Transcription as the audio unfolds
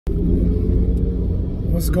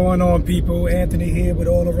What's going on, people? Anthony here with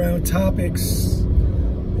All Around Topics.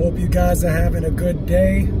 Hope you guys are having a good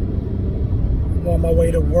day. I'm on my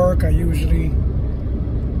way to work. I usually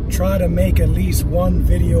try to make at least one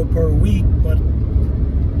video per week, but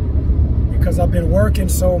because I've been working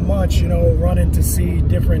so much, you know, running to see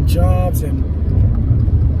different jobs and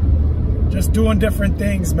just doing different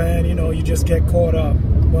things, man, you know, you just get caught up.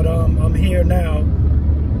 But I'm here now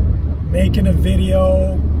making a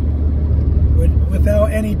video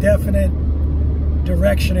without any definite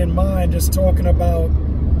direction in mind, just talking about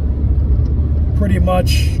pretty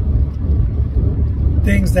much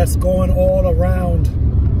things that's going all around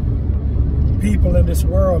people in this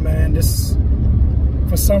world, man.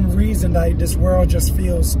 For some reason, this world just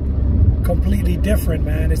feels completely different,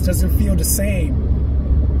 man. It doesn't feel the same.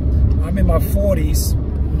 I'm in my 40s,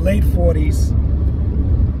 late 40s,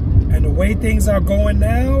 and the way things are going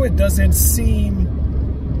now, it doesn't seem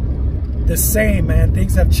the same, man.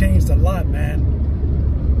 Things have changed a lot, man.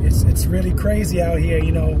 It's really crazy out here,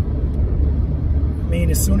 you know. I mean,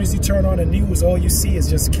 as soon as you turn on the news, all you see is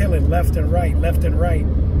just killing left and right,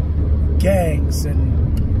 gangs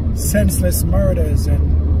and senseless murders,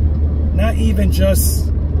 and not even just,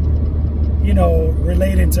 you know,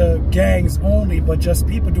 relating to gangs only, but just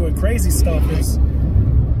people doing crazy stuff. It's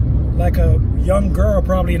like a young girl,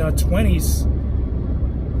 probably in her 20s.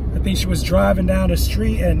 I think she was driving down the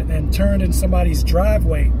street and turned in somebody's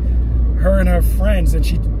driveway, her and her friends, and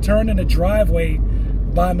she turned in the driveway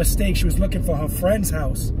by mistake. She was looking for her friend's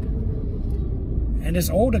house, and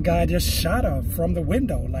this older guy just shot her from the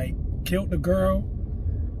window, like killed the girl,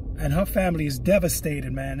 and her family is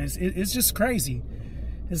devastated, man. It's just crazy.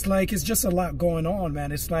 It's like, it's just a lot going on,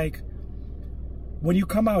 man. It's like when you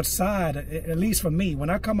come outside, at least for me,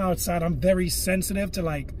 when I come outside, I'm very sensitive to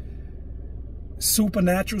like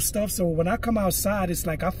supernatural stuff. So when I come outside, it's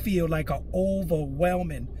like I feel like an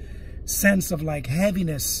overwhelming sense of like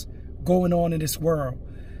heaviness going on in this world.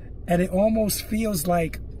 And it almost feels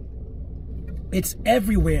like it's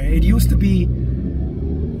everywhere. It used to be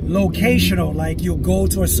locational, like you go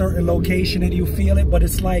to a certain location and you feel it, but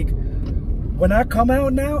it's like when I come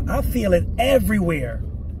out now, I feel it everywhere,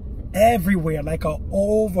 like an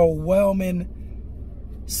overwhelming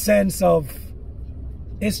sense of,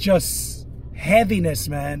 it's just heaviness,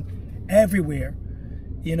 man, everywhere,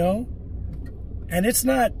 you know. And it's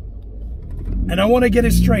not, and I want to get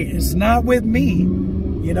it straight, it's not with me,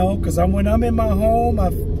 you know, because when I'm in my home,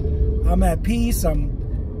 I'm at peace. I'm,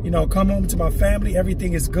 you know, come home to my family,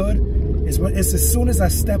 everything is good. It's as soon as I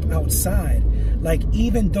step outside, like,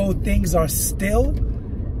 even though things are still,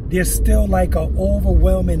 there's still like an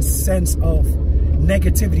overwhelming sense of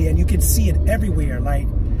negativity, and you can see it everywhere. Like,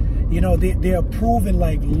 you know, they're approving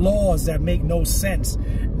like laws that make no sense.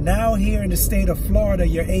 Now here in the state of Florida,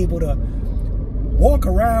 you're able to walk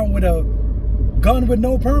around with a gun with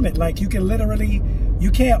no permit. Like, you can literally, you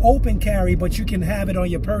can't open carry, but you can have it on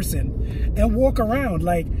your person and walk around.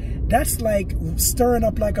 Like, that's like stirring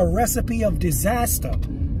up like a recipe of disaster.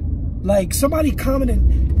 Like, somebody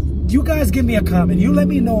commented, you guys give me a comment. You let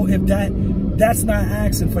me know if that's not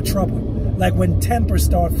asking for trouble. Like when tempers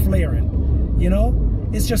start flaring, you know?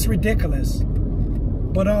 It's just ridiculous.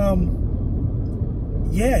 But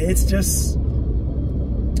yeah, it's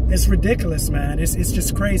ridiculous, man. It's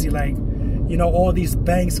just crazy. Like, you know, all these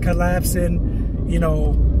banks collapsing, you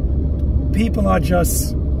know, people are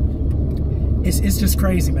just, it's just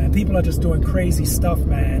crazy, man. People are just doing crazy stuff,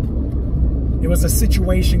 man. There was a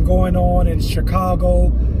situation going on in Chicago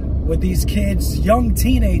with these kids, young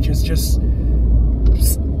teenagers, just,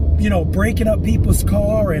 you know, breaking up people's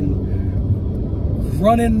car and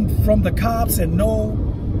running from the cops, and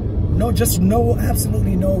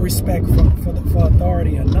absolutely no respect for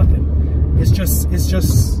authority or nothing.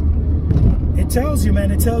 It tells you, man,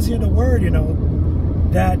 it tells you in the word, you know,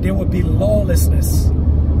 that there would be lawlessness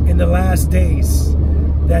in the last days,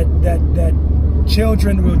 that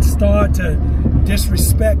children would start to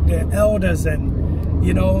disrespect their elders, and,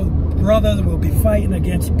 you know, brothers will be fighting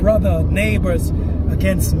against brother, neighbors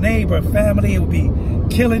against neighbor, family will be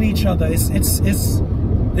killing each other. This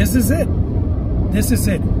is it.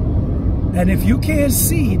 And if you can't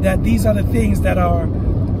see that these are the things that are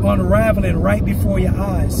unraveling right before your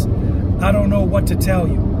eyes, I don't know what to tell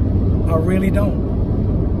you. I really don't.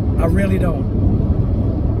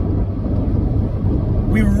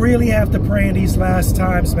 We really have to pray in these last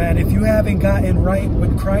times, man. If you haven't gotten right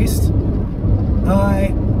with Christ,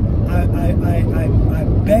 I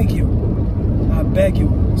beg you,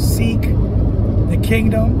 seek the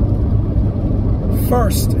kingdom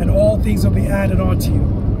first, and all things will be added onto you.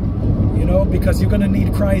 You know, because you're going to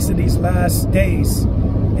need Christ in these last days,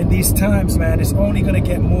 in these times, man, it's only going to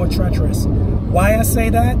get more treacherous. Why I say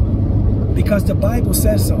that? Because the Bible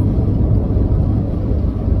says so.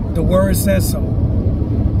 The word says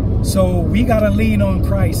so. So we got to lean on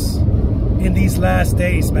Christ in these last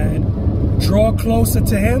days, man. Draw closer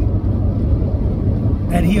to him,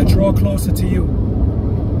 and he'll draw closer to you.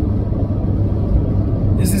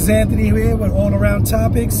 This is Anthony here with All Around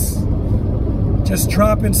Topics. Just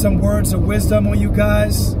dropping some words of wisdom on you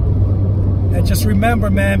guys. And just remember,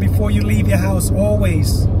 man, before you leave your house,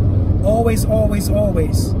 always, always, always,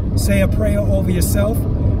 always say a prayer over yourself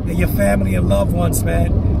and your family and loved ones,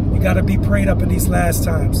 man. You got to be prayed up in these last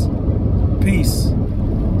times. Peace.